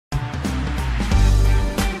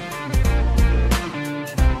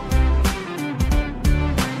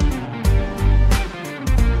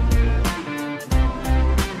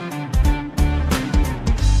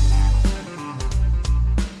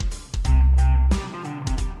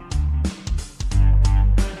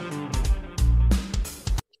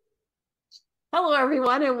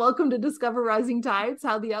everyone, and welcome to Discover Rising Tides,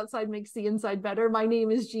 How the Outside Makes the Inside Better. My name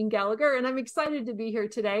is Jeanne Gallagher, and I'm excited to be here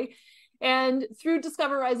today. And through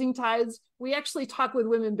Discover Rising Tides, we actually talk with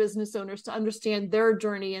women business owners to understand their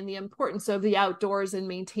journey and the importance of the outdoors and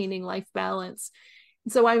maintaining life balance.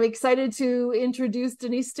 So I'm excited to introduce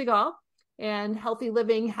Denise Stegall and Healthy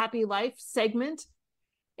Living, Happy Life segment.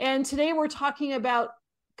 And today we're talking about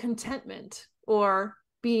contentment, or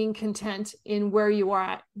being content in where you're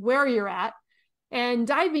at, and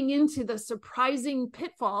diving into the surprising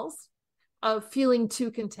pitfalls of feeling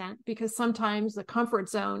too content, because sometimes the comfort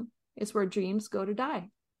zone is where dreams go to die.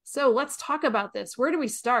 So let's talk about this. Where do we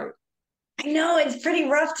start? I know it's pretty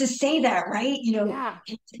rough to say that, right? Yeah.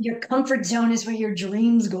 Your comfort zone is where your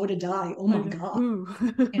dreams go to die. Oh I my know. God. Ooh.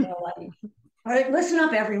 Like, all right, listen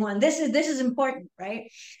up, everyone. This is important,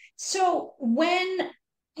 right? So when,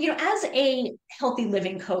 as a healthy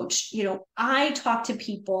living coach, I talk to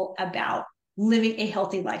people about living a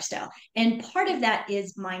healthy lifestyle. And part of that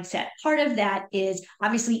is mindset. Part of that is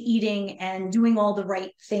obviously eating and doing all the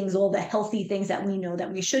right things, all the healthy things that we know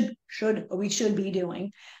that we should be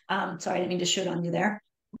doing. Sorry, I didn't mean to should on you there.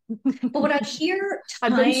 But what I hear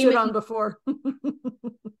I've been time shit on before.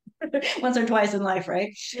 once or twice in life,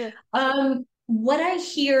 right? Yeah. What I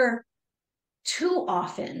hear too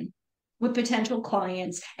often with potential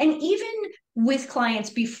clients, and even with clients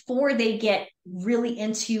before they get really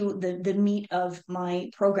into the meat of my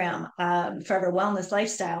program, Forever Wellness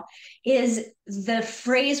Lifestyle, is the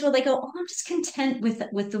phrase where they go, "Oh, I'm just content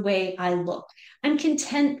with the way I look. I'm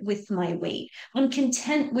content with my weight. I'm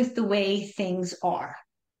content with the way things are."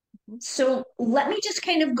 So let me just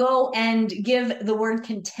kind of go and give the word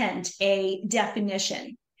content a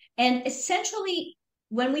definition. And essentially,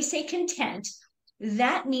 when we say content,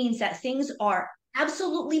 that means that things are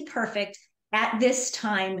absolutely perfect at this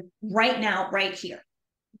time, right now, right here.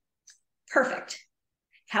 Perfect.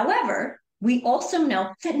 However, we also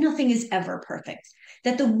know that nothing is ever perfect,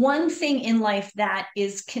 that the one thing in life that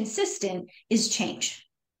is consistent is change.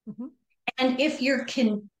 Mm-hmm. And if you're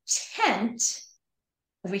content,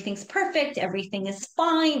 everything's perfect, everything is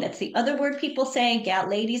fine. That's the other word people say. Yeah,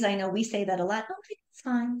 ladies, I know we say that a lot. Oh, it's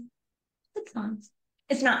fine. It's fine.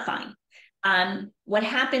 It's not fine. What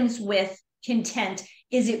happens with content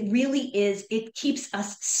is it keeps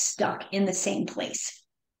us stuck in the same place.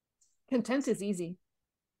 Content is easy.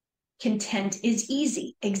 Content is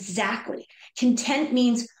easy. Exactly. Content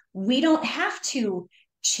means we don't have to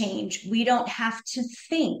change. We don't have to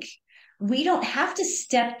think. We don't have to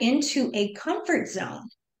step into a comfort zone.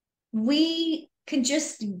 We could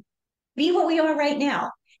just be what we are right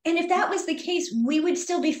now. And if that was the case, we would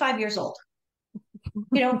still be 5 years old.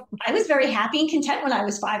 I was very happy and content when I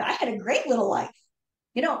was 5. I had a great little life.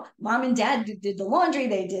 Mom and dad did the laundry,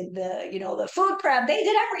 they did the food prep, they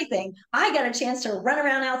did everything. I got a chance to run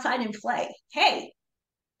around outside and play. Hey,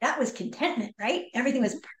 that was contentment, right? Everything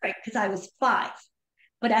was perfect because I was 5.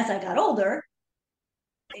 But as I got older,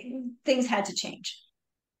 things had to change.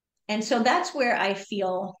 And so that's where I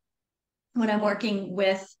feel when I'm working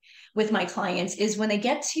with my clients, is when they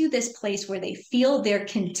get to this place where they feel they're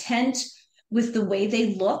content with the way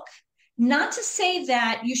they look. Not to say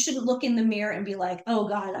that you shouldn't look in the mirror and be like, "Oh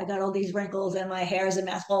God, I got all these wrinkles and my hair is a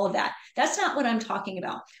mess," all of that. That's not what I'm talking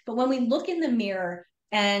about. But when we look in the mirror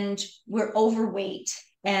and we're overweight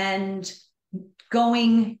and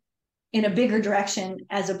going in a bigger direction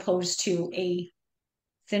as opposed to a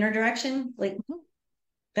thinner direction, like,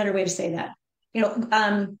 better way to say that,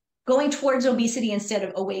 going towards obesity instead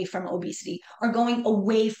of away from obesity, or going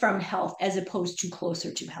away from health as opposed to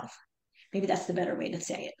closer to health. Maybe that's the better way to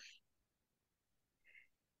say it.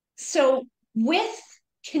 So with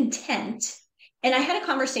content, and I had a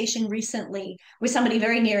conversation recently with somebody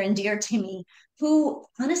very near and dear to me who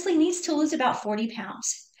honestly needs to lose about 40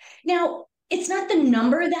 pounds. Now, it's not the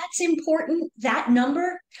number that's important, that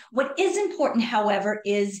number. What is important, however,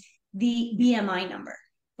 is the BMI number.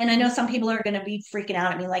 And I know some people are going to be freaking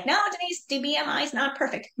out at me like, "No, Denise, the BMI is not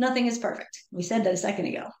perfect. Nothing is perfect." We said that a second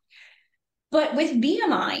ago. But with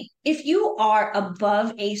BMI, if you are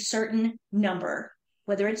above a certain number,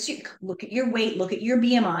 whether it's look at your weight, look at your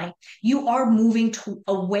BMI, you are moving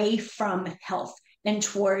away from health and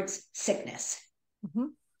towards sickness. Mm-hmm.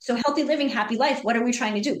 So healthy living, happy life, what are we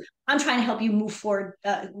trying to do? I'm trying to help you move forward,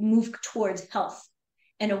 move towards health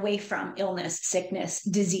and away from illness, sickness,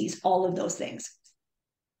 disease, all of those things.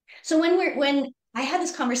 So when I had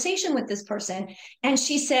this conversation with this person, and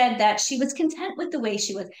she said that she was content with the way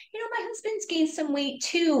she was. My husband's gained some weight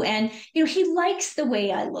too, and he likes the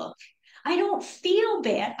way I look. I don't feel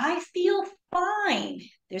bad. I feel fine.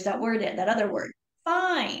 There's that word, that other word,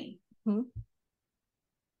 fine. Mm-hmm.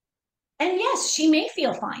 And yes, she may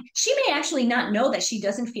feel fine. She may actually not know that she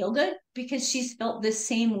doesn't feel good because she's felt the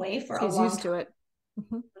same way for a She's long used time. to it.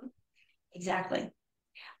 Mm-hmm. Exactly.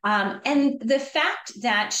 And the fact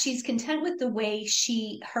that she's content with the way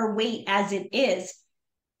her weight as it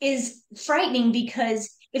is frightening, because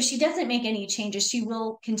if she doesn't make any changes, she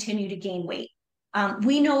will continue to gain weight.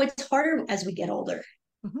 We know it's harder as we get older.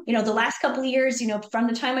 Mm-hmm. The last couple of years, from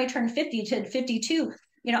the time I turned 50 to 52,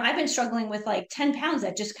 I've been struggling with like 10 pounds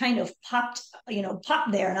that just kind of popped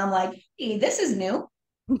there. And I'm like, hey, this is new,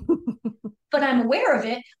 but I'm aware of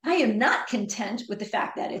it. I am not content with the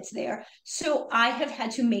fact that it's there. So I have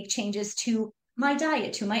had to make changes to my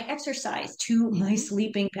diet, to my exercise, to my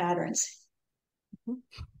sleeping patterns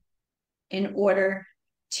in order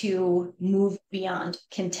to move beyond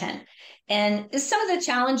content. And some of the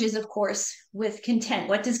challenges, of course, with content,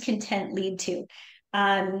 what does content lead to?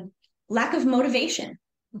 Lack of motivation.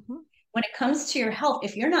 Mm-hmm. When it comes to your health,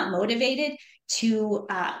 if you're not motivated to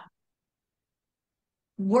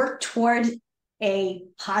work toward a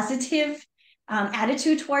positive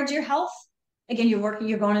attitude towards your health, again,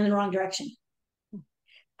 you're going in the wrong direction.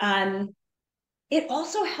 It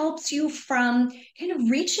also helps you from kind of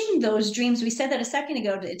reaching those dreams. We said that a second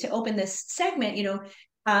ago to open this segment.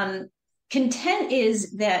 Content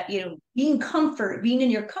is that, being in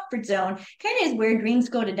your comfort zone kind of is where dreams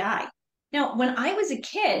go to die. Now, when I was a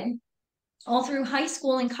kid, all through high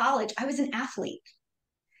school and college, I was an athlete.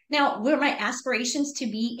 Now, were my aspirations to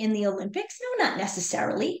be in the Olympics? No, not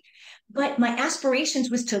necessarily. But my aspirations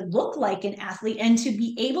was to look like an athlete and to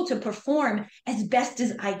be able to perform as best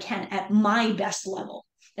as I can at my best level.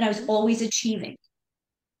 And I was always achieving.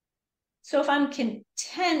 So if I'm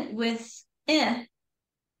content with,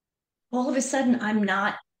 all of a sudden I'm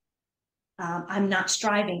not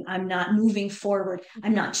striving. I'm not moving forward.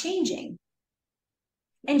 I'm not changing.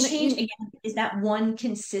 And change, again, is that one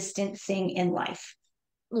consistent thing in life.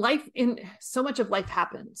 So much of life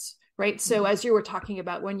happens, right? So as you were talking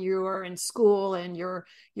about when you are in school and you're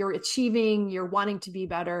achieving, you're wanting to be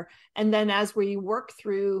better. And then as we work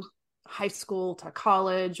through high school to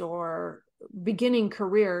college or beginning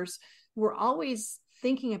careers, we're always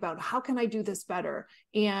thinking about how can I do this better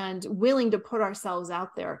and willing to put ourselves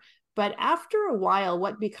out there. But after a while,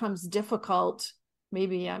 what becomes difficult,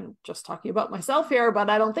 maybe I'm just talking about myself here, but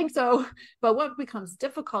I don't think so. But what becomes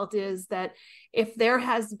difficult is that if there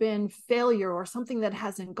has been failure or something that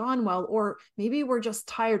hasn't gone well, or maybe we're just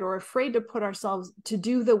tired or afraid to put ourselves to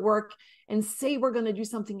do the work and say we're going to do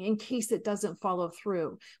something in case it doesn't follow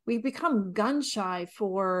through, we become gun shy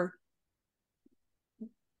for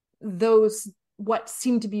those what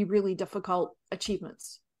seem to be really difficult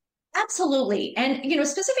achievements. Absolutely. And,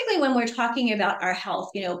 specifically when we're talking about our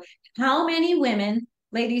health, how many women,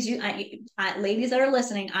 ladies, ladies that are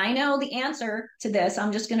listening, I know the answer to this.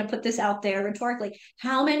 I'm just going to put this out there rhetorically.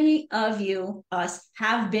 How many of us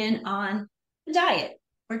have been on a diet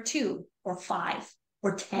or 2 or 5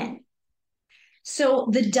 or 10? So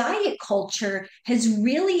the diet culture has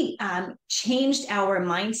really changed our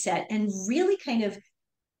mindset and really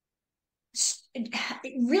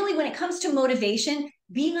when it comes to motivation,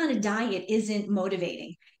 being on a diet isn't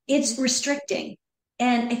motivating. It's restricting.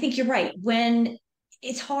 And I think you're right. When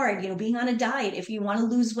it's hard, being on a diet, if you want to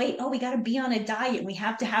lose weight, we got to be on a diet. We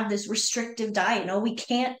have to have this restrictive diet. No, we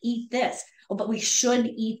can't eat this, but we should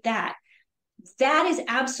eat that. That is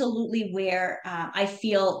absolutely where I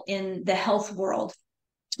feel in the health world,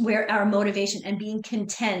 where our motivation and being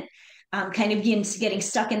content kind of getting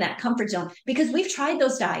stuck in that comfort zone, because we've tried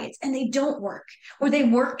those diets and they don't work, or they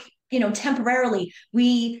work temporarily.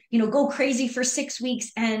 We go crazy for 6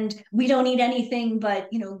 weeks and we don't eat anything but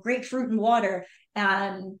grapefruit and water,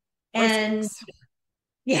 and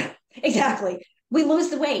yeah, exactly, we lose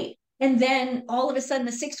the weight, and then all of a sudden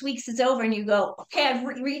the 6 weeks is over and you go, okay, I've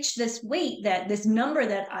reached this weight, this number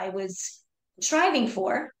that I was striving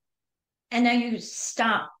for, and now you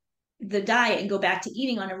stop the diet and go back to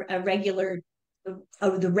eating on the regular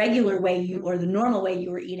way or the normal way you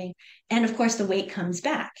were eating. And of course the weight comes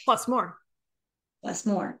back. Plus more.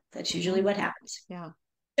 That's usually what happens. Yeah.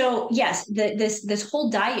 So yes, this whole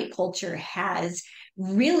diet culture has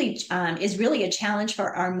really is really a challenge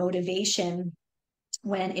for our motivation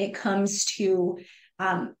when it comes to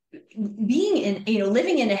being in,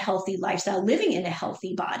 living in a healthy lifestyle, living in a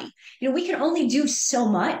healthy body. We can only do so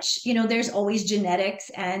much. There's always genetics,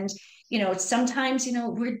 and sometimes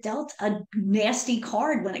we're dealt a nasty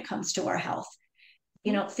card when it comes to our health.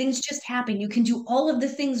 Things just happen. You can do all of the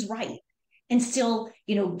things right and still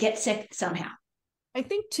get sick somehow. I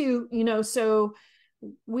think too, so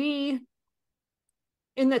we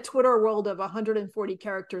in the Twitter world of 140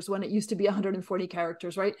 characters when it used to be 140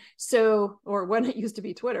 characters, right? So, or when it used to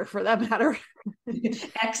be Twitter for that matter.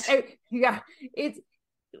 X. Yeah, it's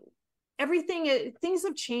everything, things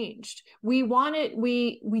have changed. We want it,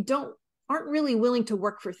 we aren't really willing to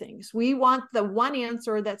work for things. We want the one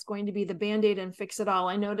answer that's going to be the band-aid and fix it all.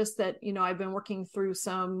 I noticed that, I've been working through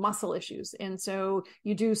some muscle issues. And so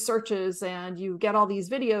you do searches and you get all these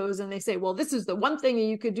videos and they say, well, this is the one thing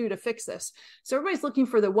you could do to fix this. So everybody's looking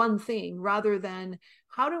for the one thing rather than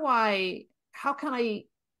how can I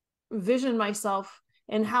vision myself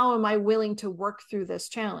and how am I willing to work through this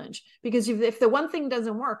challenge? Because if the one thing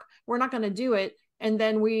doesn't work, we're not going to do it. And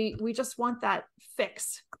then we just want that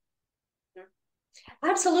fix.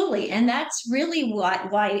 Absolutely. And that's really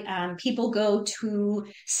why people go to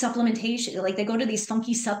supplementation. Like they go to these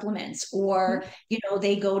funky supplements, or,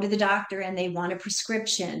 they go to the doctor and they want a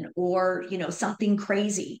prescription, or, something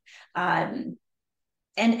crazy. And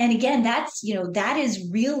again, that is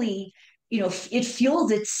really, it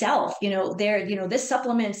fuels itself. This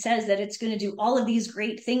supplement says that it's going to do all of these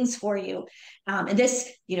great things for you. And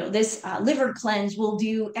this liver cleanse will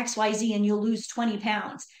do XYZ and you'll lose 20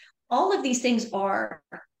 pounds. All of these things are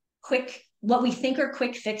quick, what we think are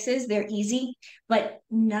quick fixes. They're easy, but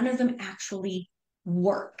none of them actually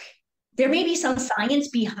work. There may be some science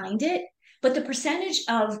behind it, but the percentage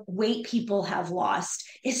of weight people have lost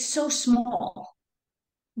is so small.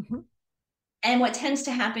 Mm-hmm. And what tends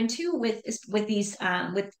to happen too with these,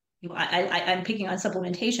 I'm picking on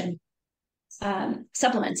supplementation,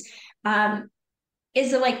 supplements,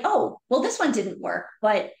 is they're like, oh, well, this one didn't work,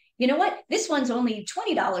 but you know what? This one's only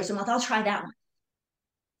 $20 a month. I'll try that one.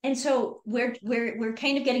 And so we're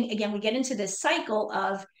kind of getting, again, we get into this cycle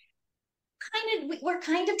of we're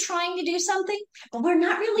kind of trying to do something, but we're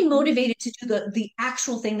not really motivated to do the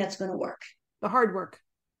actual thing that's going to work. The hard work.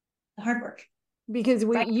 Because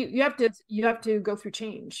right. you have to go through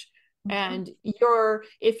change. Mm-hmm. And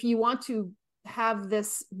if you want to have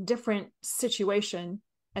this different situation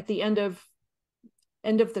at the end of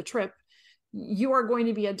the trip, you are going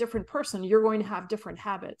to be a different person. You're going to have different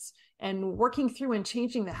habits, and working through and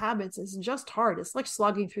changing the habits is just hard. It's like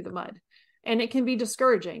slogging through the mud, and it can be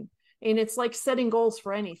discouraging. And it's like setting goals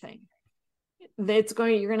for anything. You're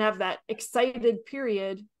going to have that excited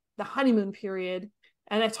period, the honeymoon period.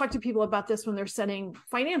 And I've talked to people about this when they're setting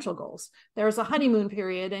financial goals. There's a honeymoon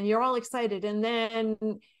period and you're all excited, and then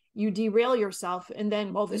you derail yourself, and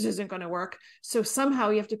then, well, this isn't going to work. So somehow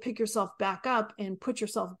you have to pick yourself back up and put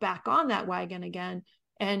yourself back on that wagon again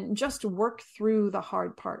and just work through the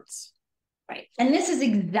hard parts. Right. And this is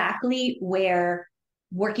exactly where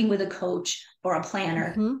working with a coach or a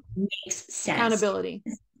planner makes sense. Accountability.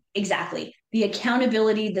 Exactly. The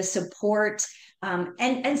accountability, the support.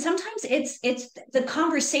 And sometimes it's the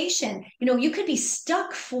conversation. You could be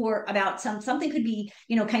stuck about something could be,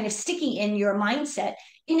 kind of sticky in your mindset.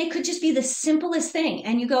 And it could just be the simplest thing.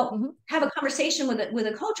 And you go have a conversation with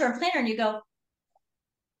a coach or a planner, and you go,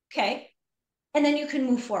 okay. And then you can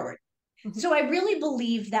move forward. Mm-hmm. So I really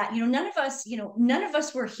believe that, none of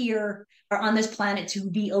us were here or on this planet to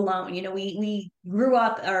be alone. We grew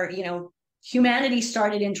up, or, humanity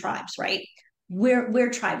started in tribes, right?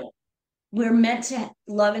 We're tribal. We're meant to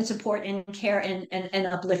love and support and care and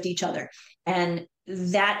uplift each other. And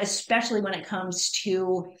that, especially when it comes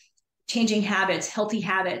to changing habits, healthy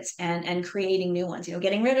habits, and creating new ones,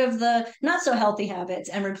 getting rid of the not so healthy habits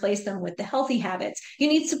and replace them with the healthy habits. You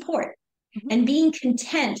need support. Mm-hmm. And being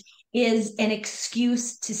content is an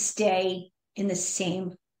excuse to stay in the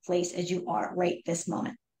same place as you are right this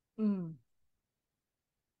moment. Mm.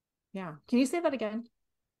 Yeah. Can you say that again?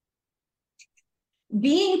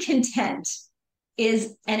 Being content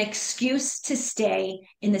is an excuse to stay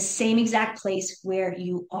in the same exact place where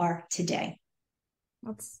you are today.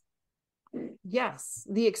 Yes,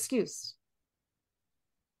 the excuse.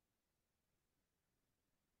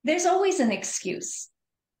 There's always an excuse.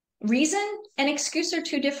 Reason and excuse are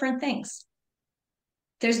two different things.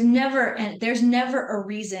 There's never a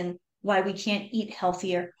reason why we can't eat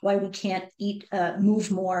healthier, why we can't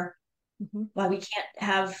move more, why we can't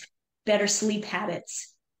have better sleep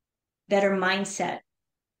habits, better mindset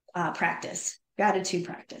practice, gratitude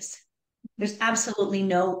practice. There's absolutely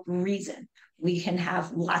no reason. We can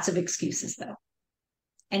have lots of excuses though.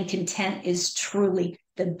 And content is truly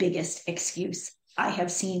the biggest excuse I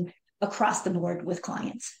have seen across the board with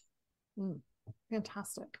clients.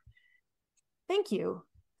 Fantastic. Thank you.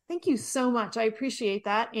 Thank you so much. I appreciate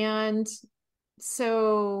that. And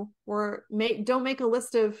so don't make a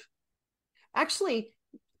list of, actually,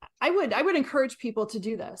 I would encourage people to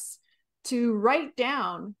do this, to write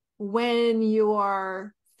down when you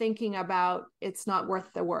are thinking about it's not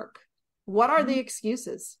worth the work? What are the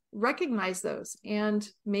excuses? Recognize those, and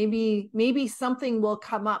maybe something will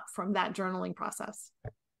come up from that journaling process.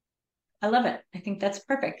 I love it. I think that's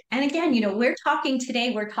perfect. And again, we're talking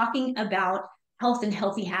about health and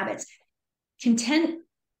healthy habits. Content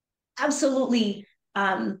absolutely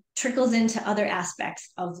trickles into other aspects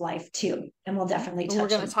of life too. And we'll definitely touch on. We're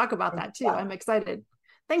going to talk about that too. Well. I'm excited.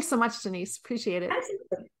 Thanks so much, Denise. Appreciate it.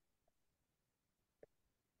 Absolutely.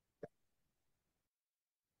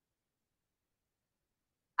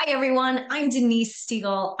 Hi, everyone. I'm Denise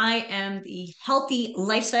Stegall. I am the healthy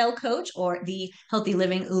lifestyle coach, or the healthy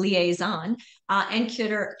living liaison, and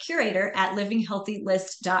curator at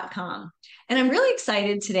livinghealthylist.com. And I'm really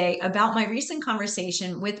excited today about my recent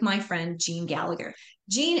conversation with my friend, Jeanne Gallagher.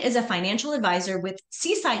 Jeanne is a financial advisor with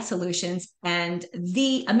Seaside Solutions and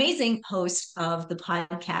the amazing host of the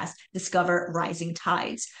podcast, Discover Rising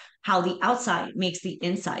Tides, How the Outside Makes the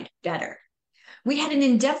Inside Better. We had an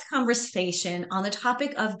in-depth conversation on the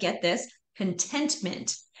topic of, get this,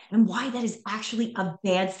 contentment, and why that is actually a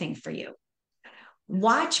bad thing for you.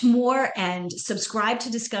 Watch more and subscribe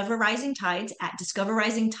to Discover Rising Tides at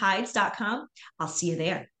discoverrisingtides.com. I'll see you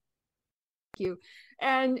there. Thank you.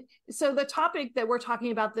 And so the topic that we're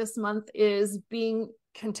talking about this month is being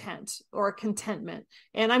content, or contentment.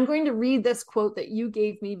 And I'm going to read this quote that you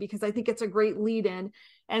gave me because I think it's a great lead in.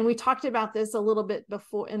 And we talked about this a little bit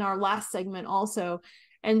before in our last segment also.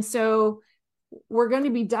 And so we're going to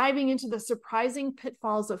be diving into the surprising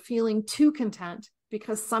pitfalls of feeling too content,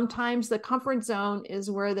 because sometimes the comfort zone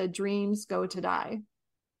is where the dreams go to die.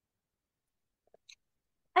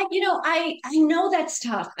 I know that's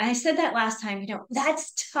tough. I said that last time,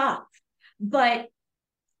 that's tough. But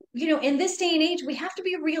in this day and age, we have to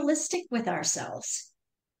be realistic with ourselves.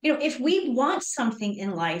 If we want something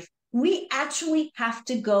in life, we actually have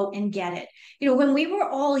to go and get it. When we were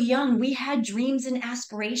all young, we had dreams and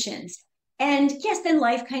aspirations. And yes, then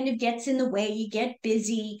life kind of gets in the way. You get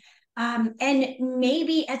busy. And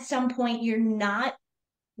maybe at some point you're not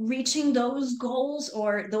reaching those goals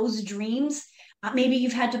or those dreams. Maybe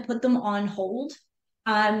you've had to put them on hold.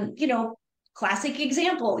 Classic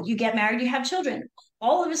example, you get married, you have children.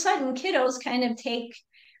 All of a sudden, kiddos kind of take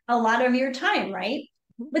a lot of your time, right?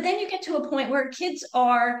 But then you get to a point where kids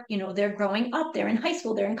are, they're growing up, they're in high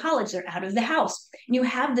school, they're in college, they're out of the house. And you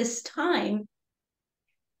have this time,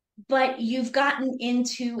 but you've gotten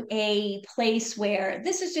into a place where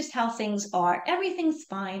this is just how things are. Everything's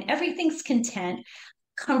fine, everything's content,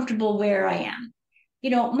 comfortable where I am.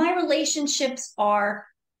 My relationships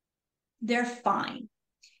they're fine.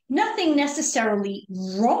 Nothing necessarily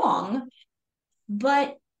wrong,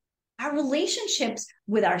 but our relationships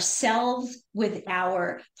with ourselves, with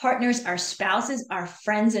our partners, our spouses, our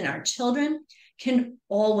friends, and our children can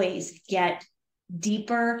always get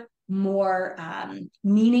deeper, more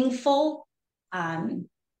meaningful, and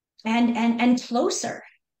closer.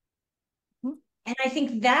 And I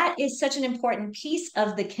think that is such an important piece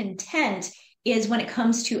of the content, is when it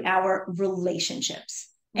comes to our relationships.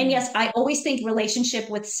 And yes, I always think relationship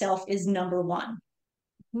with self is number one.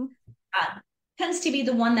 Tends to be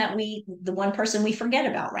the one person we forget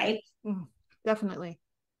about, right? Definitely.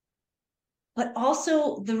 But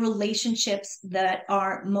also the relationships that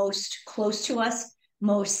are most close to us,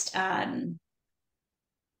 the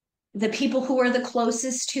people who are the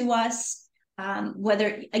closest to us,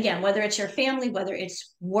 whether it's your family, whether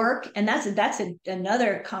it's work, and that's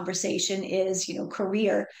another conversation, is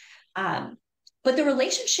career. But the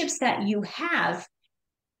relationships that you have,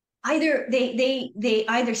 either they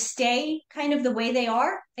either stay kind of the way they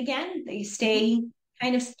are. Again, they stay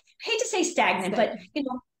kind of, I hate to say stagnant, but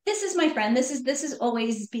this is my friend. This is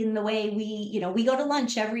always been the way we go to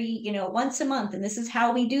lunch every once a month, and this is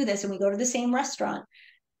how we do this, and we go to the same restaurant,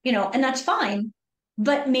 and that's fine.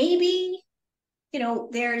 But maybe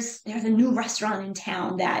there's a new restaurant in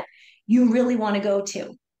town that you really want to go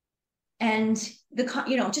to, and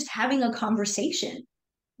just having a conversation.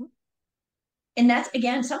 And that's,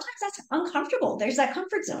 again, sometimes that's uncomfortable. There's that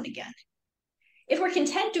comfort zone again. If we're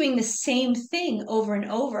content doing the same thing over and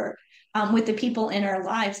over with the people in our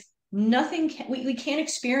lives, we can't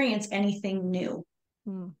experience anything new.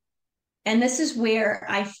 And this is where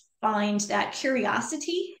I find that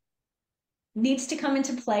curiosity needs to come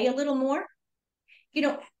into play a little more.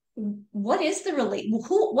 What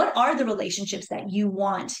are the relationships that you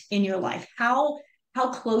want in your life? How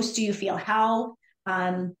close do you feel? How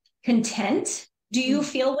content do you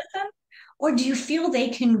feel with them? Or do you feel they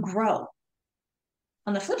can grow?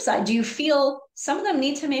 On the flip side, do you feel some of them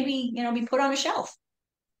need to maybe be put on a shelf?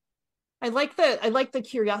 I like the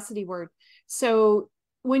curiosity word. So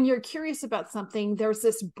when you're curious about something, there's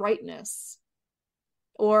this brightness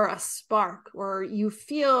or a spark, or you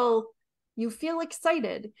feel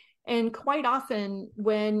excited. And quite often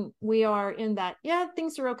when we are in that, yeah,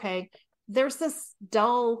 things are okay, there's this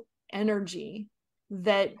dull energy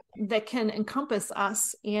that can encompass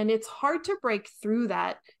us, and it's hard to break through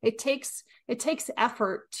that. It takes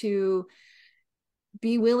effort to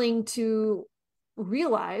be willing to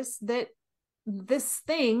realize that this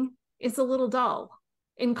thing is a little dull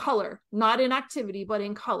in color, not in activity, but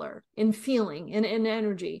in color, in feeling, in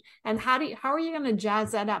energy. And how are you going to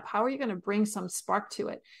jazz that up? How are you going to bring some spark to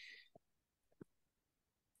it?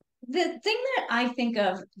 The thing that I think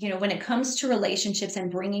of, when it comes to relationships and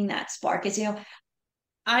bringing that spark is,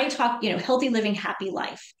 I talk, healthy living, happy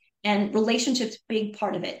life, and relationships, big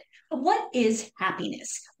part of it. But what is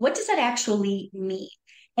happiness? What does that actually mean?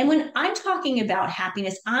 And when I'm talking about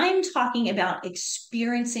happiness, I'm talking about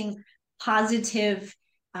experiencing positive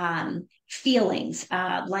feelings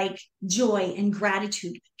like joy and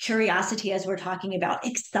gratitude, curiosity, as we're talking about,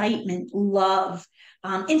 excitement, love,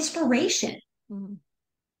 inspiration. Mm-hmm.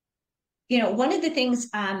 One of the things,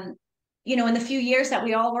 in the few years that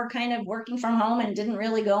we all were kind of working from home and didn't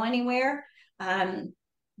really go anywhere,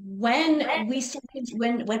 when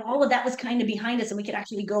all of that was kind of behind us and we could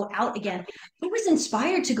actually go out again, I was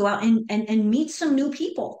inspired to go out and meet some new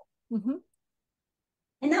people. Mm-hmm.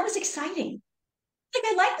 And that was exciting. Like,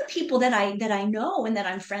 I like the people that I know and that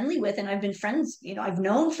I'm friendly with, and I've been friends, I've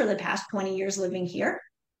known for the past 20 years living here.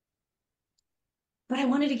 But I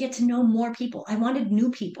wanted to get to know more people. I wanted new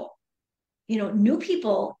people. New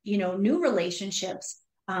people, new relationships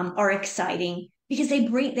are exciting because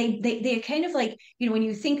they kind of like, when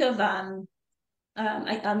you think of, I'm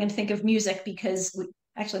going to think of music because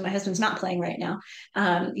actually my husband's not playing right now.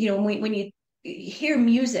 When you hear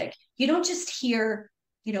music, you don't just hear,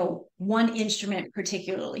 one instrument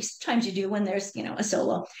particularly. Sometimes you do when there's, a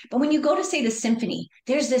solo. But when you go to, say, the symphony,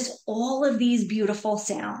 there's all of these beautiful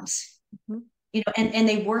sounds. Mm-hmm. And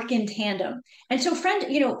they work in tandem. And so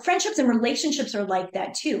friendships and relationships are like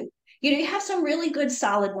that too. You have some really good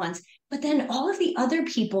solid ones, but then all of the other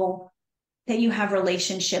people that you have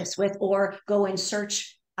relationships with or go and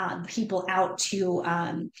search people out to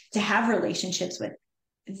have relationships with,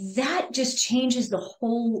 that just changes the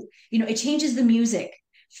whole, it changes the music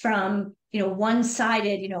from,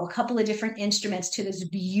 one-sided, a couple of different instruments to this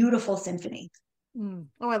beautiful symphony.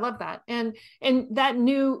 Oh, I love that. And that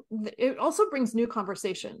it also brings new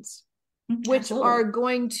conversations, which Absolutely. Are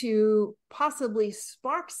going to possibly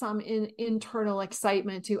spark some internal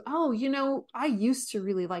excitement to, I used to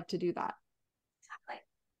really like to do that. Exactly.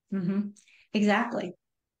 Mm-hmm. Exactly.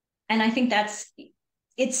 And I think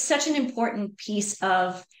it's such an important piece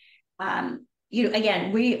of,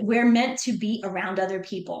 again, we're meant to be around other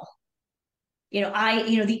people.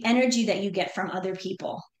 The energy that you get from other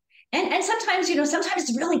people. And sometimes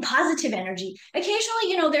it's really positive energy.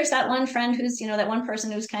 Occasionally, there's that one friend who's, that one person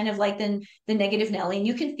who's kind of like the negative Nelly, and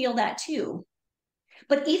you can feel that too.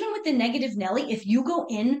 But even with the negative Nelly, if you go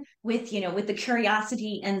in with, with the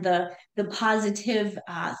curiosity and the positive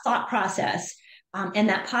thought process and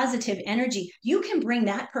that positive energy, you can bring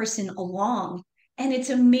that person along. And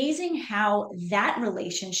it's amazing how that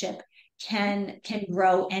relationship can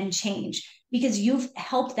grow and change because you've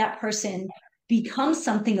helped that person become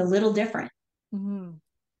something a little different. Mm-hmm.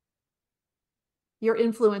 Your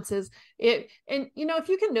influences it. And, if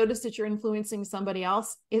you can notice that you're influencing somebody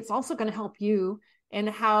else, it's also going to help you and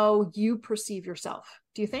how you perceive yourself.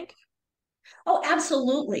 Do you think? Oh,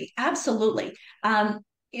 absolutely. Absolutely. One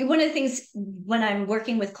of the things when I'm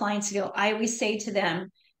working with clients, I always say to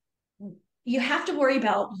them, you have to worry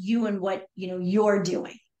about you and what, you're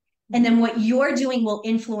doing. And then what you're doing will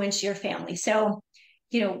influence your family. So,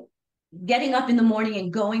 getting up in the morning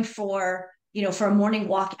and going for a morning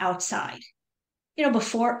walk outside,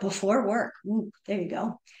 before work. Ooh, there you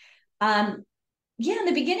go. In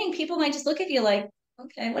the beginning, people might just look at you like,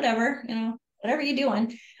 okay, whatever, whatever you're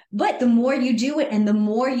doing. But the more you do it and the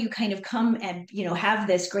more you kind of come and, have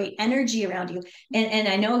this great energy around you. And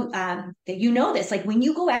I know that this, like when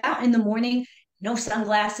you go out in the morning, no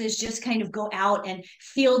sunglasses, just kind of go out and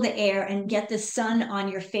feel the air and get the sun on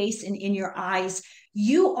your face and in your eyes.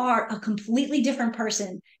 You are a completely different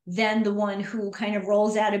person than the one who kind of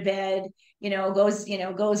rolls out of bed,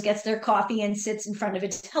 goes, gets their coffee and sits in front of a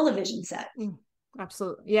television set.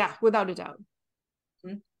 Absolutely. Yeah, without a doubt.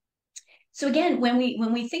 Mm-hmm. So again, when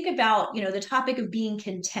we think about, the topic of being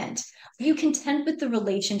content, are you content with the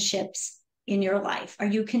relationships in your life? Are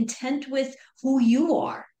you content with who you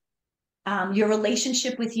are? Your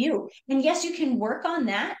relationship with you? And yes, you can work on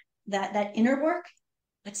that inner work,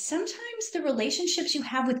 but sometimes the relationships you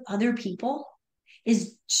have with other people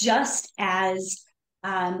is just as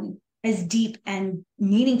deep and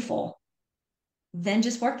meaningful than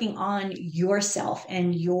just working on yourself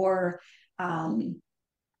and your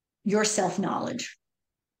self knowledge.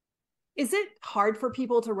 Is it hard for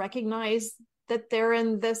people to recognize that they're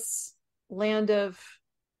in this land of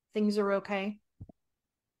things are okay?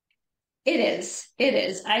 It is. It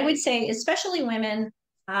is. I would say, especially women,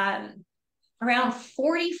 um, around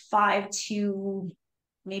 45 to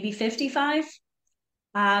maybe 55,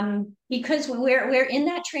 because we're in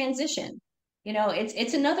that transition.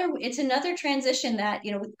 It's another transition that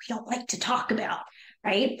we don't like to talk about,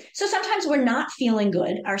 right? So sometimes we're not feeling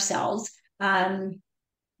good ourselves.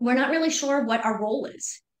 We're not really sure what our role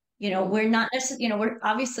is. We're not necessarily, we're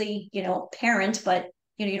obviously, parent, but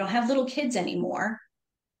you don't have little kids anymore.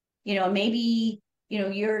 Maybe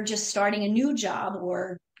you're just starting a new job,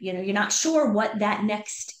 or you're not sure what that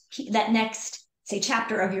next say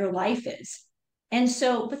chapter of your life is. And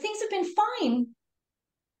so, but things have been fine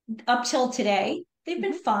up till today. They've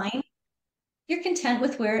been Mm-hmm. fine. You're content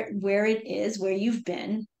with where it is, where you've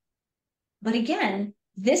been. But again,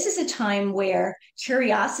 this is a time where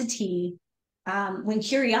when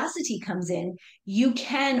curiosity comes in, you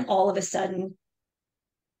can all of a sudden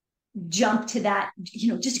jump to that,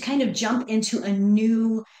 just kind of jump into a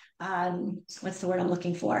new, what's the word I'm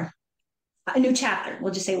looking for? A new chapter.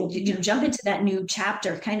 We'll just say, well, jump into that new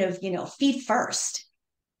chapter, kind of, feet first.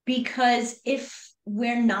 Because if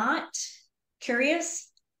we're not curious,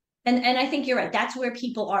 and I think you're right, that's where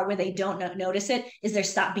people are, where they don't notice it, is they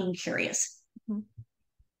stop being curious. Mm-hmm.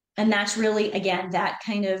 And that's really, again, that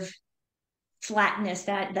kind of flatness,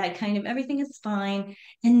 that kind of everything is fine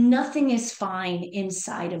and nothing is fine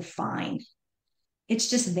inside of fine. It's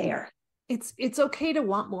just there. It's okay to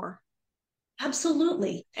want more.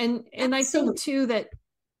 Absolutely. And I think Absolutely. too that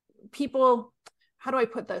people, how do I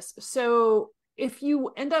put this? So if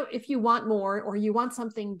you want more or you want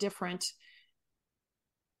something different,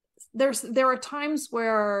 there are times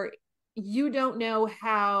where you don't know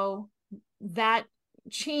how that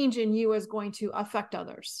change in you is going to affect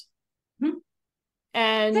others. Mm-hmm.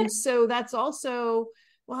 And so that's also,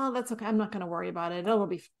 well, that's okay. I'm not going to worry about it. It'll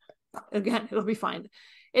be fine.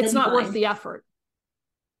 It's not worth the effort.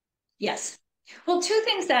 Yes. Well, two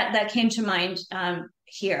things that came to mind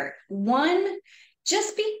here. One,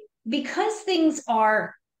 just because things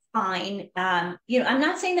are fine. I'm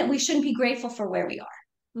not saying that we shouldn't be grateful for where we are.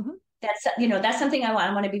 Mm-hmm. That's something I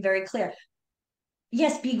want to be very clear.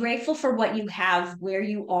 Yes, be grateful for what you have where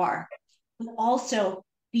you are, but also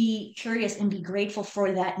be curious and be grateful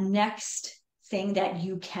for that next thing that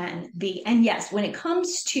you can be. And yes, when it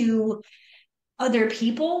comes to other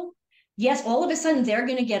people, yes, all of a sudden they're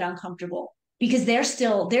going to get uncomfortable because they're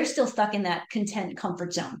still stuck in that content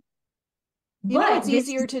comfort zone. You know But what's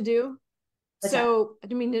easier to do? what's that? So I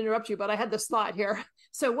didn't mean to interrupt you, but I had this thought here.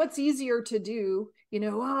 So what's easier to do?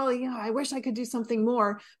 Well, I wish I could do something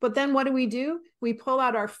more. But then what do? We pull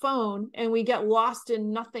out our phone and we get lost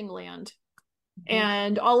in nothing land.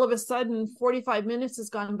 And all of a sudden 45 minutes has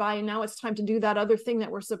gone by and now it's time to do that other thing that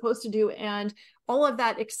we're supposed to do. And all of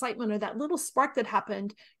that excitement or that little spark that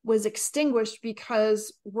happened was extinguished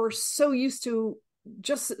because we're so used to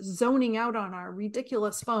just zoning out on our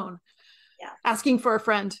ridiculous phone, Yeah. asking for a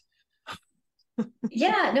friend.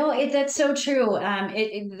 Yeah, no, that's so true.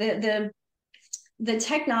 The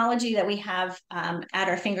technology that we have at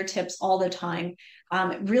our fingertips all the time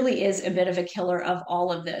really is a bit of a killer of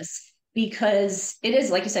all of this, because it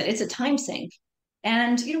is, like you said, it's a time sink.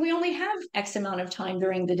 And, we only have X amount of time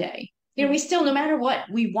during the day. We still, no matter what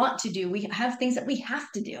we want to do, we have things that we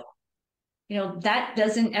have to do. That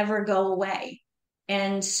doesn't ever go away.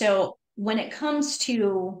 And so when it comes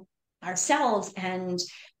to ourselves and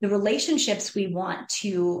the relationships we want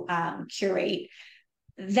to curate,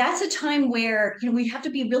 that's a time where we have to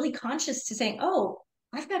be really conscious to saying, oh,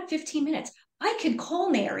 I've got 15 minutes. I could call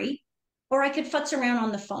Mary, or I could futz around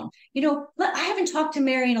on the phone. I haven't talked to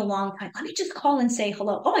Mary in a long time. Let me just call and say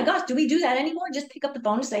hello. Oh my gosh, do we do that anymore? Just pick up the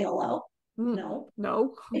phone to say hello? No.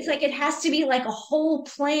 No. It's like it has to be like a whole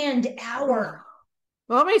planned hour.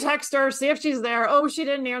 Well, let me text her, see if she's there. Oh, she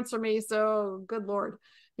didn't answer me. So good Lord.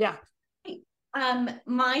 Yeah.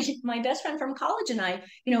 My best friend from college and I,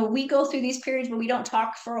 we go through these periods where we don't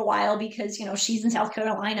talk for a while because she's in South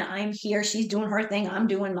Carolina, I'm here, she's doing her thing, I'm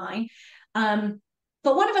doing mine.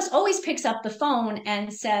 But one of us always picks up the phone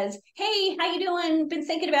and says, hey, how you doing, been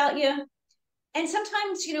thinking about you. And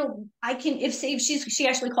sometimes I can, if she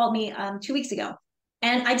actually called me 2 weeks ago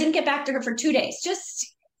and I didn't get back to her for 2 days,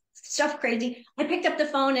 just stuff crazy. I picked up the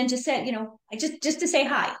phone and just said, I just to say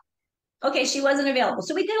hi. Okay, she wasn't available.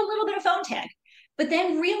 So we did a little bit of phone tag, but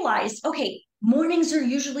then realized, okay, mornings are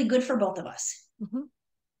usually good for both of us. Mm-hmm.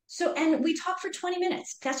 So, and we talked for 20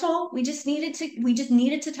 minutes. That's all. We just needed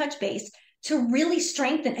to touch base to really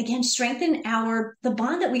strengthen the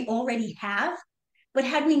bond that we already have. But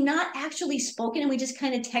had we not actually spoken and we just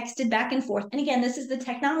kind of texted back and forth, and again, this is the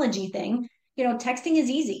technology thing, texting is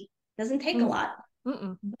easy, doesn't take a lot.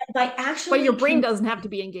 Mm-mm. But by But your actually, brain doesn't have to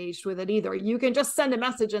be engaged with it either. You can just send a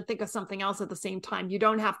message and think of something else at the same time. You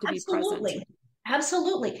don't have to be present. absolutely,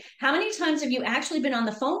 absolutely. How many times have you actually been on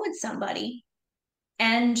the phone with somebody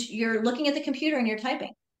and you're looking at the computer and you're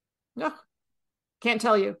typing? No, can't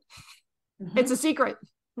tell you. Mm-hmm. It's a secret.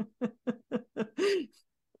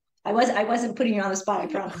 I wasn't putting you on the spot, I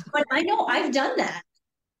promise. But I know I've done that.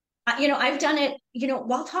 I've done it,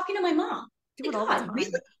 while talking to my mom. Do it all the God, time.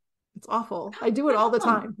 really? It's awful. I do it all the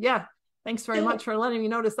time. Yeah. Thanks very much for letting me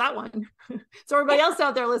notice that one. So everybody else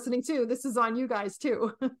out there listening too, this is on you guys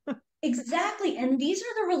too. Exactly. And these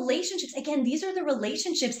are the relationships. Again, these are the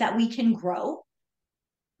relationships that we can grow.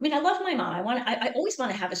 I mean, I love my mom. I always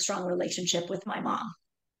want to have a strong relationship with my mom.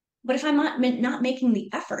 But if I'm not making the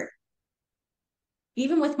effort,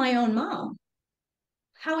 even with my own mom,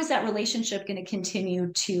 how is that relationship going to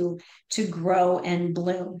continue to grow and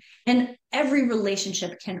bloom? And every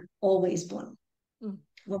relationship can always bloom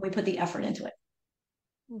when we put the effort into it.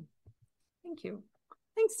 Thank you.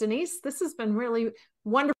 Thanks, Denise. This has been really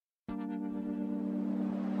wonderful.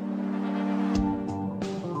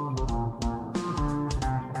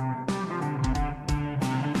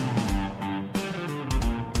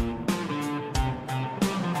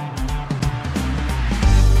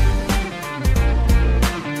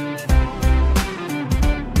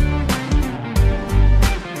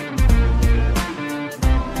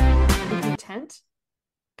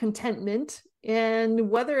 Contentment, and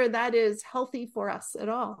whether that is healthy for us at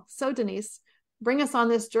all. So Denise, bring us on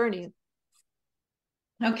this journey.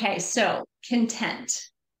 Okay, so content.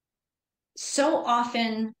 So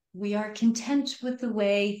often we are content with the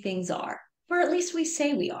way things are, or at least we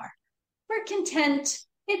say we are. We're content,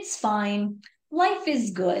 it's fine, life is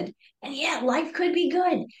good. And yeah, life could be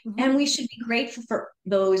good. Mm-hmm. And we should be grateful for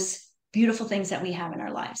those beautiful things that we have in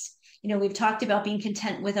our lives. We've talked about being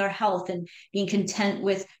content with our health and being content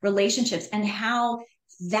with relationships and how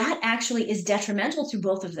that actually is detrimental to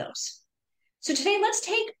both of those. So today, let's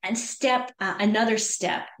take another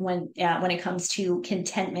step when it comes to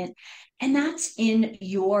contentment, and that's in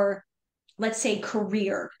your, let's say,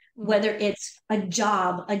 career, whether it's a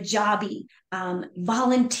job, a jobby,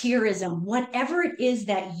 volunteerism, whatever it is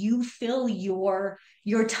that you fill your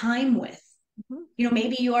time with. Mm-hmm.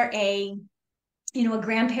 Maybe you're a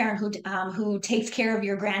grandparent who takes care of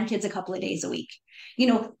your grandkids a couple of days a week.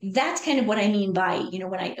 That's kind of what I mean by,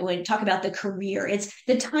 when I talk about the career, it's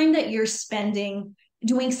the time that you're spending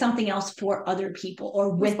doing something else for other people or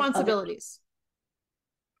with responsibilities.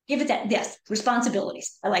 Give it that. Yes.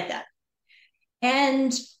 Responsibilities. I like that.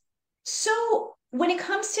 And so when it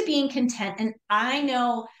comes to being content, and I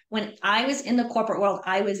know when I was in the corporate world,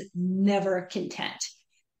 I was never content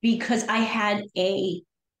because I had a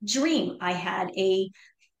dream. I had a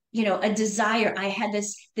desire. I had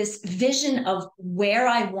this vision of where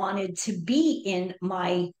I wanted to be in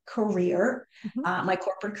my career, mm-hmm. My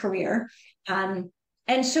corporate career.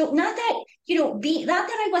 And so not that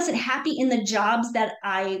I wasn't happy in the jobs that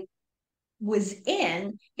I was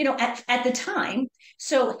in, at the time.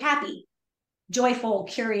 So happy, joyful,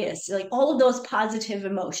 curious, like all of those positive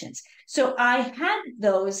emotions. So I had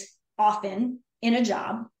those often in a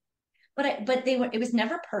job, but it was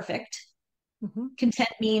never perfect. Mm-hmm. Content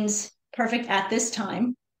means perfect at this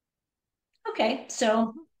time. Okay,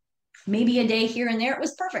 so maybe a day here and there it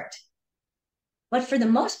was perfect. But for the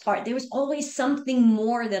most part, there was always something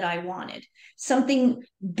more that I wanted, something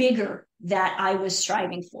bigger that I was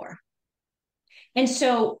striving for. And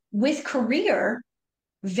so with career,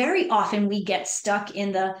 very often we get stuck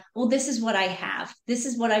in this is what I have. This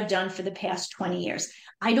is what I've done for the past 20 years.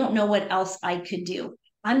 I don't know what else I could do.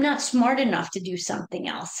 I'm not smart enough to do something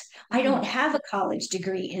else. I don't have a college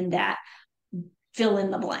degree in that. Fill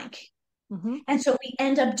in the blank. Mm-hmm. And so we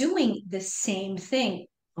end up doing the same thing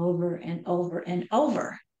over and over and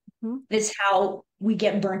over. Mm-hmm. It's how we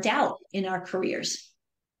get burnt out in our careers.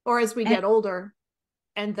 Or as we get older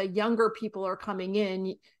and the younger people are coming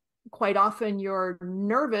in, quite often you're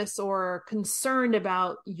nervous or concerned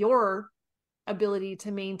about your ability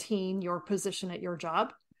to maintain your position at your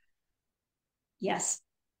job. Yes,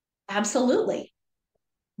 absolutely.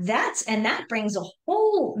 That brings a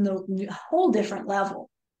whole different level.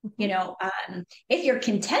 If you're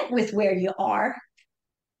content with where you are,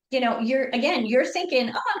 you're thinking,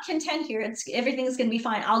 oh, I'm content here. Everything's going to be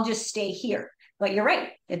fine. I'll just stay here. But you're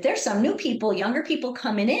right. If there's some new people, younger people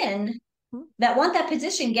coming in Mm-hmm. that want that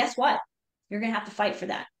position, guess what? You're going to have to fight for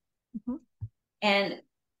that. Mm-hmm. And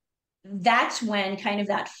that's when kind of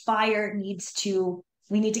that fire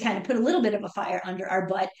we need to kind of put a little bit of a fire under our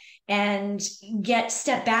butt and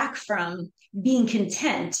step back from being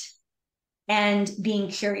content and being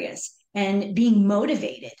curious and being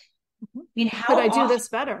motivated. Mm-hmm. I mean, how could I do this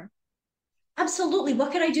better? Absolutely.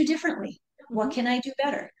 What could I do differently? Mm-hmm. What can I do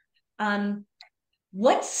better?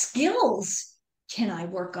 What skills can I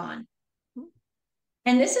work on? Mm-hmm.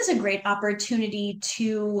 And this is a great opportunity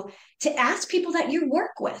to ask people that you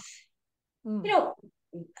work with. Mm.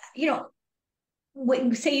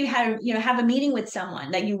 Say you have a meeting with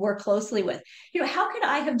someone that you work closely with. How could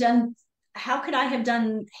I have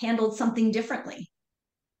handled something differently?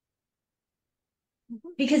 Mm-hmm.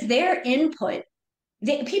 Because their input,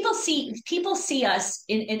 people see us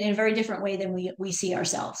in a very different way than we see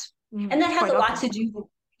ourselves. Mm-hmm. And that has a lot to do.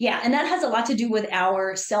 Yeah. And that has a lot to do with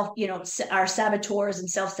our our saboteurs and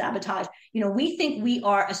self-sabotage. We think we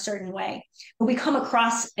are a certain way, but we come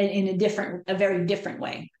across in a very different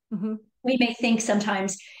way. Mm-hmm. We may think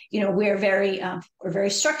sometimes, we're very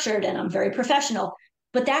structured and I'm very professional,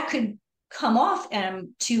 but that could come off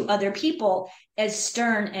to other people as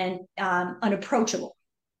stern and unapproachable.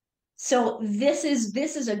 So this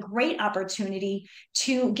is a great opportunity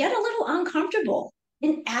to get a little uncomfortable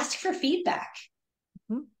and ask for feedback.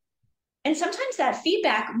 Mm-hmm. And sometimes that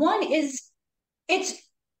feedback, one is it's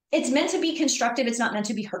meant to be constructive. It's not meant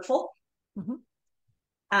to be hurtful. Mm-hmm.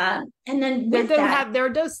 And then there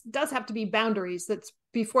does have to be boundaries. That's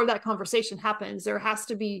before that conversation happens. There has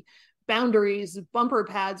to be boundaries, bumper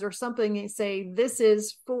pads or something. And say, this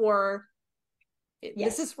is for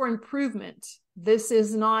improvement. This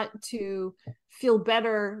is not to feel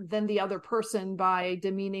better than the other person by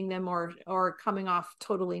demeaning them or coming off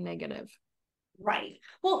totally negative. Right.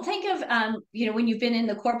 Well, think of, when you've been in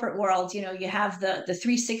the corporate world, you have the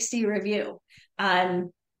 360 review.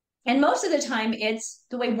 And most of the time it's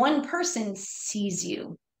the way one person sees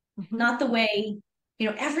you, mm-hmm. not the way,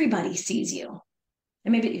 everybody sees you.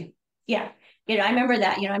 And maybe, yeah. I remember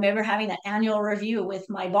that, I remember having that annual review with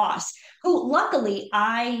my boss, who luckily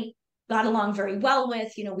I got along very well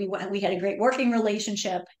with. We had a great working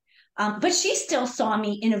relationship, but she still saw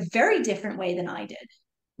me in a very different way than I did.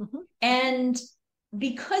 Mm-hmm. And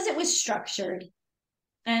because it was structured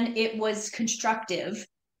and it was constructive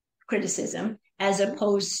criticism, as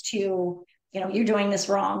opposed to, you're doing this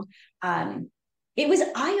wrong, it was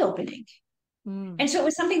eye-opening. Mm. And so it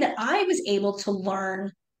was something that I was able to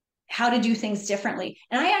learn how to do things differently.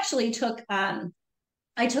 And I actually took a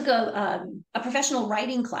professional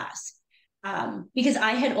writing class because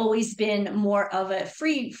I had always been more of a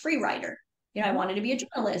free writer. I wanted to be a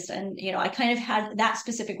journalist, and I kind of had that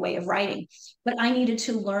specific way of writing, but I needed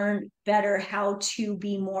to learn better how to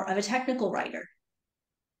be more of a technical writer.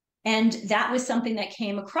 And that was something that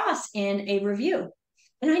came across in a review.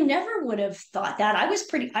 And I never would have thought that. I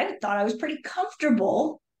thought I was pretty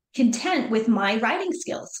comfortable, content with my writing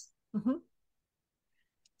skills. Mm-hmm.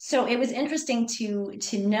 So it was interesting to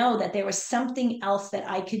know that there was something else that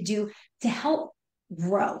I could do to help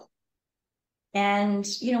grow. And,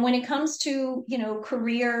 when it comes to,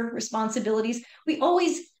 career responsibilities, we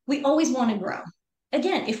always want to grow.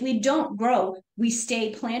 Again, if we don't grow, we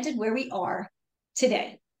stay planted where we are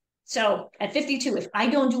today. So at 52, if I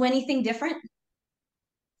don't do anything different,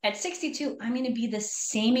 at 62, I'm going to be the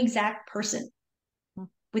same exact person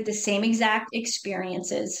with the same exact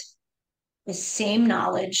experiences, the same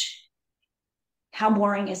knowledge. How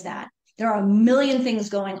boring is that? There are a million things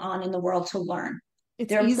going on in the world to learn.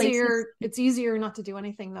 It's easier not to do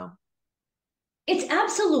anything, though. It's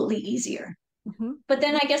absolutely easier. Mm-hmm. But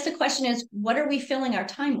then I guess the question is, what are we filling our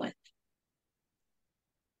time with?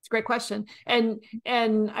 It's a great question. And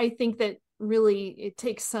I think that really it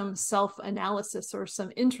takes some self-analysis or some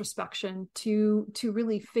introspection to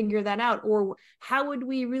really figure that out. Or how would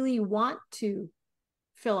we really want to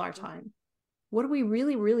fill our time? What do we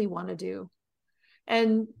really, really want to do?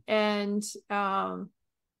 And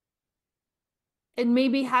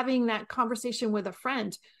maybe having that conversation with a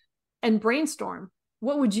friend and brainstorm.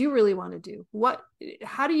 What would you really want to do?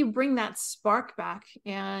 How do you bring that spark back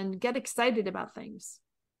and get excited about things?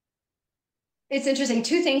 It's interesting.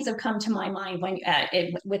 Two things have come to my mind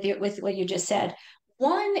with what you just said.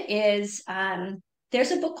 One is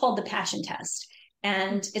there's a book called The Passion Test,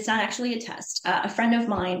 and it's not actually a test. A friend of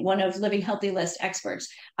mine, one of Living Healthy List experts,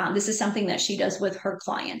 this is something that she does with her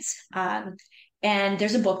clients. And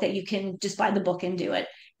there's a book that you can just buy the book and do it.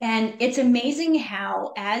 And it's amazing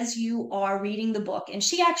how, as you are reading the book, and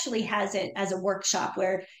she actually has it as a workshop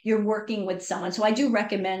where you're working with someone. So I do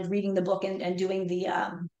recommend reading the book and doing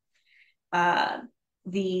uh,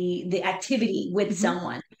 the activity with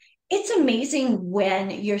someone. It's amazing when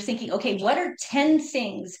you're thinking, okay, what are 10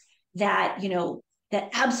 things that, that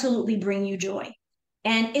absolutely bring you joy?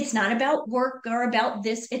 And it's not about work or about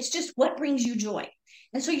this. It's just what brings you joy.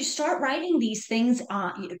 And so you start writing these things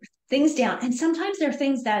down. And sometimes they're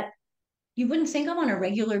things that you wouldn't think of on a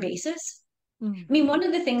regular basis. Mm. I mean, one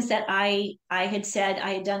of the things that I had said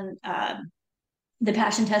I had done the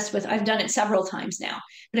passion test with, I've done it several times now.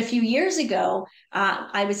 But a few years ago,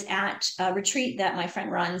 I was at a retreat that my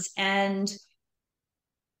friend runs, and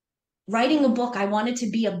writing a book, I wanted to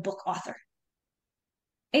be a book author.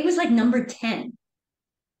 It was like number 10.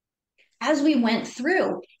 As we went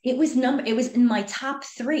through, it was in my top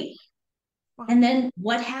 3. Wow. And then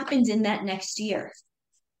what happened in that next year?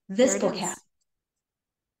 This book happened.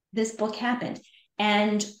 This book happened.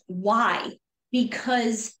 And why?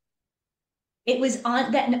 Because it was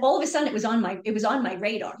on that, and all of a sudden it was on my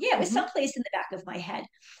radar. Yeah, it was someplace in the back of my head.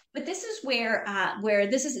 But this is where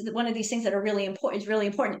this is one of these things that are really important. It's really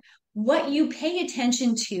important. What you pay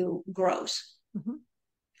attention to grows.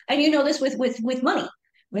 And you know this with money.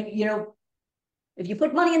 When, if you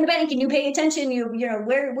put money in the bank and you pay attention,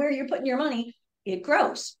 where you're putting your money, it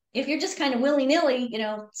grows. If you're just kind of willy-nilly,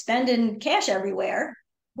 spending cash everywhere,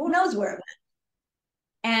 who knows where it went.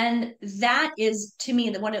 And that is, to me,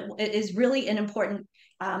 it is really an important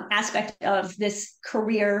aspect of this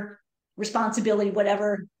career responsibility,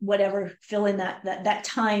 whatever, fill in that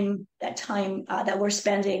time that we're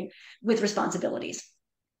spending with responsibilities.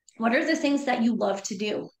 What are the things that you love to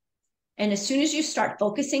do? And as soon as you start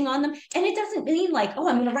focusing on them, and it doesn't mean like, oh,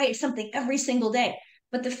 I'm going to write something every single day,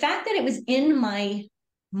 but the fact that it was in my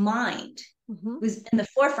mind, was in the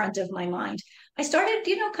forefront of my mind, I started,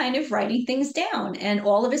 kind of writing things down. And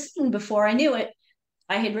all of a sudden, before I knew it,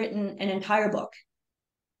 I had written an entire book.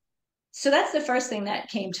 So that's the first thing that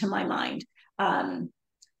came to my mind. The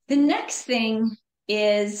next thing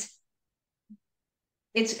is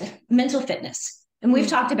it's mental fitness. And we've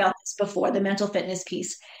talked about this before, the mental fitness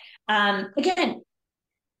piece. Again,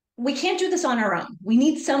 we can't do this on our own. We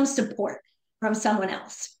need some support from someone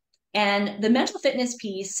else. And the mental fitness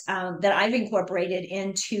piece that I've incorporated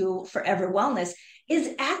into Forever Wellness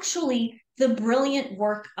is actually the brilliant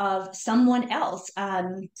work of someone else,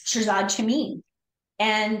 Shahzad Chameen.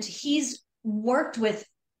 And he's worked with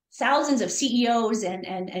thousands of CEOs and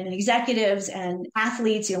executives and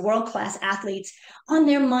athletes, world-class athletes, on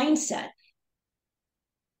their mindset.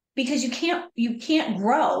 Because you can't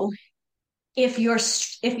grow if you're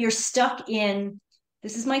stuck in,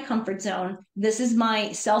 this is my comfort zone, this is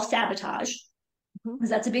my self-sabotage, because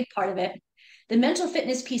that's a big part of it. The mental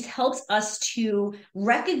fitness piece helps us to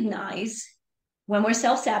recognize when we're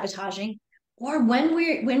self-sabotaging, or when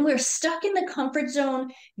we're stuck in the comfort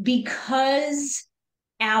zone because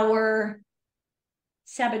our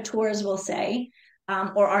saboteurs will say,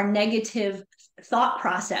 or our negative thought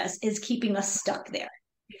process is keeping us stuck there.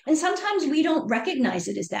 And sometimes we don't recognize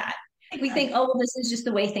it as that. We think, oh, well, this is just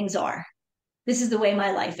the way things are. This is the way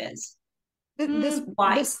my life is. This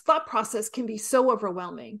thought process can be so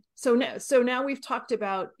overwhelming. So now we've talked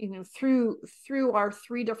about, through our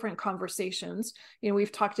 3 different conversations,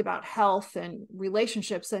 we've talked about health and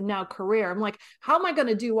relationships and now career. I'm like, how am I going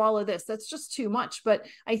to do all of this? That's just too much. But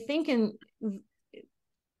I think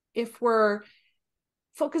if we're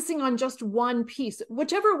focusing on just one piece,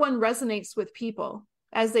 whichever one resonates with people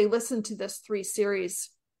as they listen to this 3 series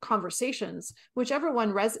conversations, whichever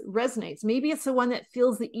one resonates, maybe it's the one that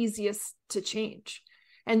feels the easiest to change,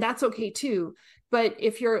 and that's okay too. But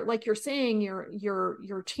if you're, like you're saying,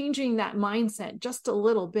 you're changing that mindset just a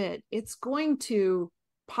little bit, it's going to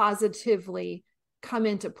positively come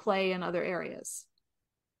into play in other areas.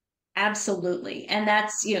 Absolutely. And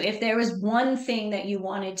that's, if there was one thing that you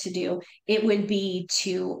wanted to do, it would be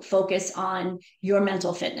to focus on your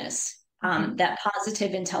mental fitness, that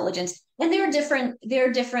positive intelligence. And there are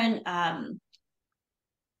different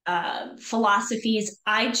philosophies.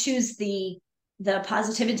 I choose the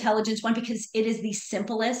positive intelligence one because it is the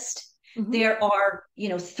simplest. There are,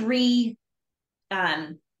 3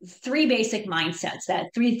 basic mindsets,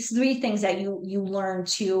 that three things that you learn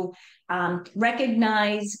to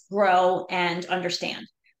recognize, grow, and understand.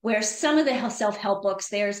 Where some of the self-help books,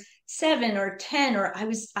 there's 7 or 10, or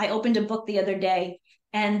I opened a book the other day,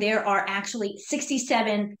 and there are actually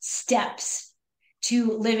 67 steps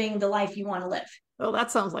to living the life you want to live. Oh,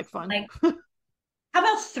 that sounds like fun. How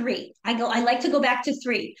about three? I like to go back to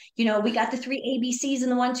three. We got the three ABCs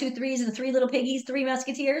and the one, two, threes and the three little piggies, three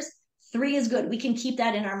musketeers. Three is good. We can keep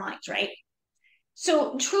that in our minds, right?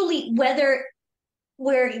 So truly, whether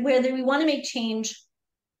we want to make change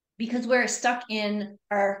because we're stuck in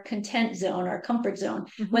our content zone, our comfort zone,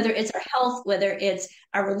 mm-hmm. whether it's our health, whether it's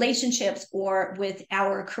our relationships or with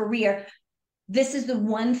our career, this is the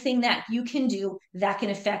one thing that you can do that can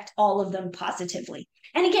affect all of them positively.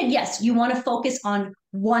 And again, yes, you want to focus on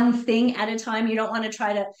one thing at a time. You don't want to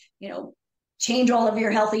try to, change all of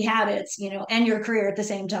your healthy habits, and your career at the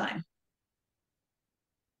same time.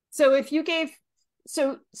 So if you gave,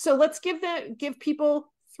 so let's give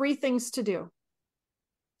people 3 things to do,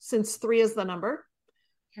 since 3 is the number.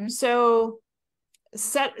 Okay. So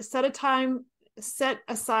set aside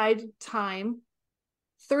time,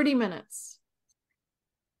 30 minutes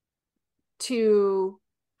to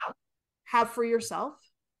have for yourself.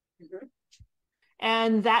 Mm-hmm.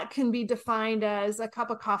 And that can be defined as a cup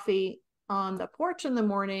of coffee on the porch in the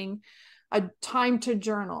morning, a time to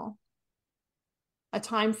journal, a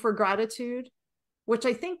time for gratitude, which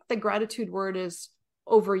I think the gratitude word is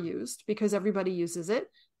overused because everybody uses it,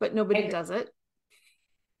 but nobody does it.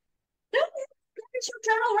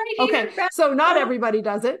 Journal right here. Okay, so not everybody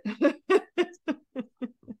does it. It's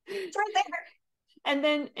right there.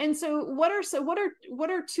 And so what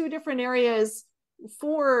are 2 different areas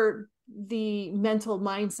for the mental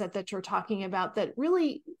mindset that you're talking about that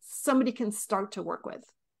really somebody can start to work with?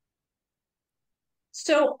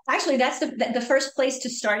 So actually that's the first place to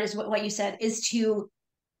start is what you said, is to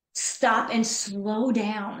stop and slow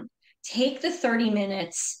down. Take the 30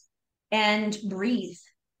 minutes and breathe.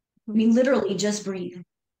 I mean, literally just breathe. I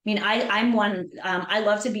mean, I'm one, I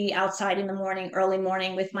love to be outside in the morning, early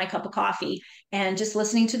morning with my cup of coffee and just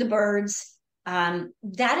listening to the birds.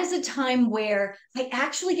 That is a time where I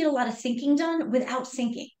actually get a lot of thinking done without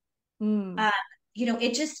thinking.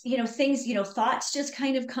 It just, things, thoughts just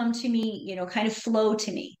kind of come to me, kind of flow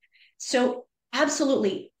to me. So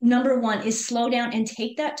absolutely. Number 1 is slow down and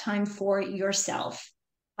take that time for yourself.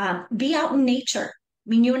 Be out in nature. I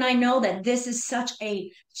mean, you and I know that this is such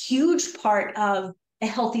a huge part of a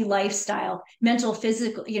healthy lifestyle,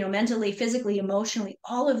 mentally, physically, emotionally,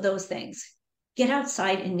 all of those things. Get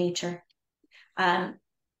outside in nature. A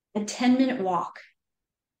 10-minute walk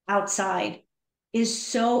outside is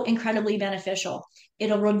so incredibly beneficial.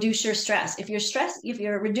 It'll reduce your stress. If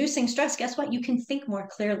you're reducing stress, guess what? You can think more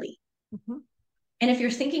clearly. Mm-hmm. And if you're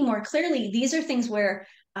thinking more clearly, these are things where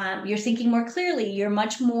you're thinking more clearly, you're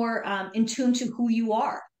much more in tune to who you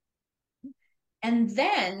are. And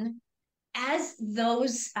then as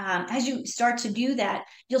you start to do that,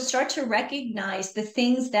 you'll start to recognize the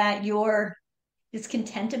things that you're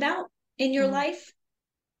discontent about in your life.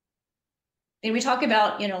 And we talk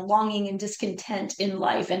about, longing and discontent in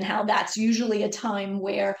life and how that's usually a time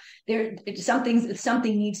where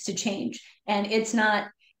something needs to change. And it's not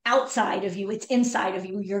outside of you, it's inside of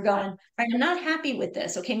you. You're going, all right, I'm not happy with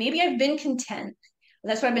this. Okay, maybe I've been content.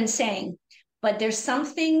 That's what I've been saying. But there's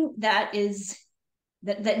something that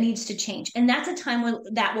needs to change. And that's a time when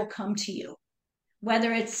that will come to you.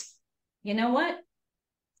 Whether it's, you know what?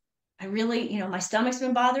 I really, my stomach's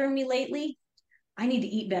been bothering me lately. I need to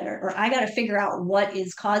eat better, or I got to figure out what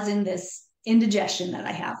is causing this indigestion that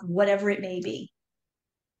I have, whatever it may be.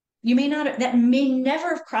 That may never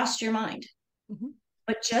have crossed your mind. Mm-hmm.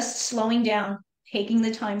 But just slowing down, taking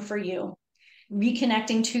the time for you,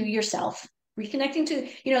 reconnecting to yourself, reconnecting to,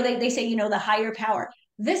 they say, the higher power.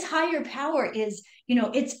 This higher power is,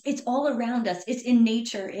 it's all around us. It's in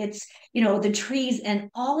nature. It's, the trees and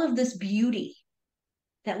all of this beauty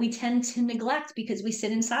that we tend to neglect because we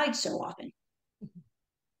sit inside so often.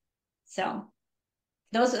 So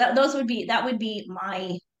that would be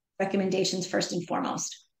my recommendations first and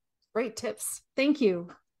foremost. Great tips. Thank you.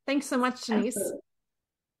 Thanks so much, Denise. Absolutely.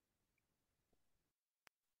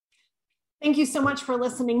 Thank you so much for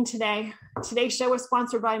listening today. Today's show is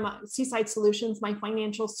sponsored by Seaside Solutions, my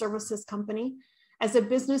financial services company. As a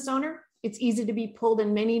business owner, it's easy to be pulled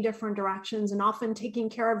in many different directions, and often taking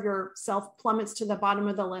care of yourself plummets to the bottom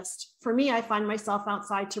of the list. For me, I find myself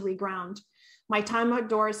outside to reground. My time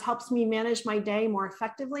outdoors helps me manage my day more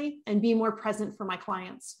effectively and be more present for my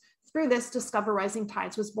clients. Through this, Discover Rising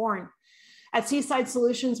Tides was born. At Seaside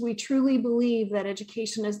Solutions, we truly believe that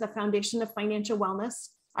education is the foundation of financial wellness.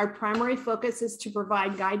 Our primary focus is to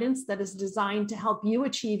provide guidance that is designed to help you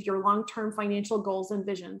achieve your long-term financial goals and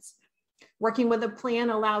visions. Working with a plan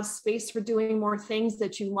allows space for doing more things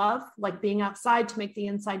that you love, like being outside to make the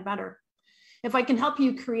inside better. If I can help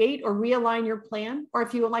you create or realign your plan, or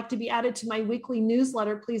if you would like to be added to my weekly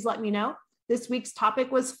newsletter, please let me know. This week's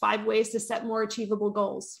topic was 5 ways to set more achievable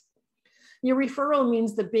goals. Your referral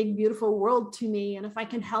means the big, beautiful world to me. And if I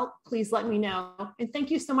can help, please let me know. And thank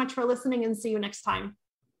you so much for listening, and see you next time.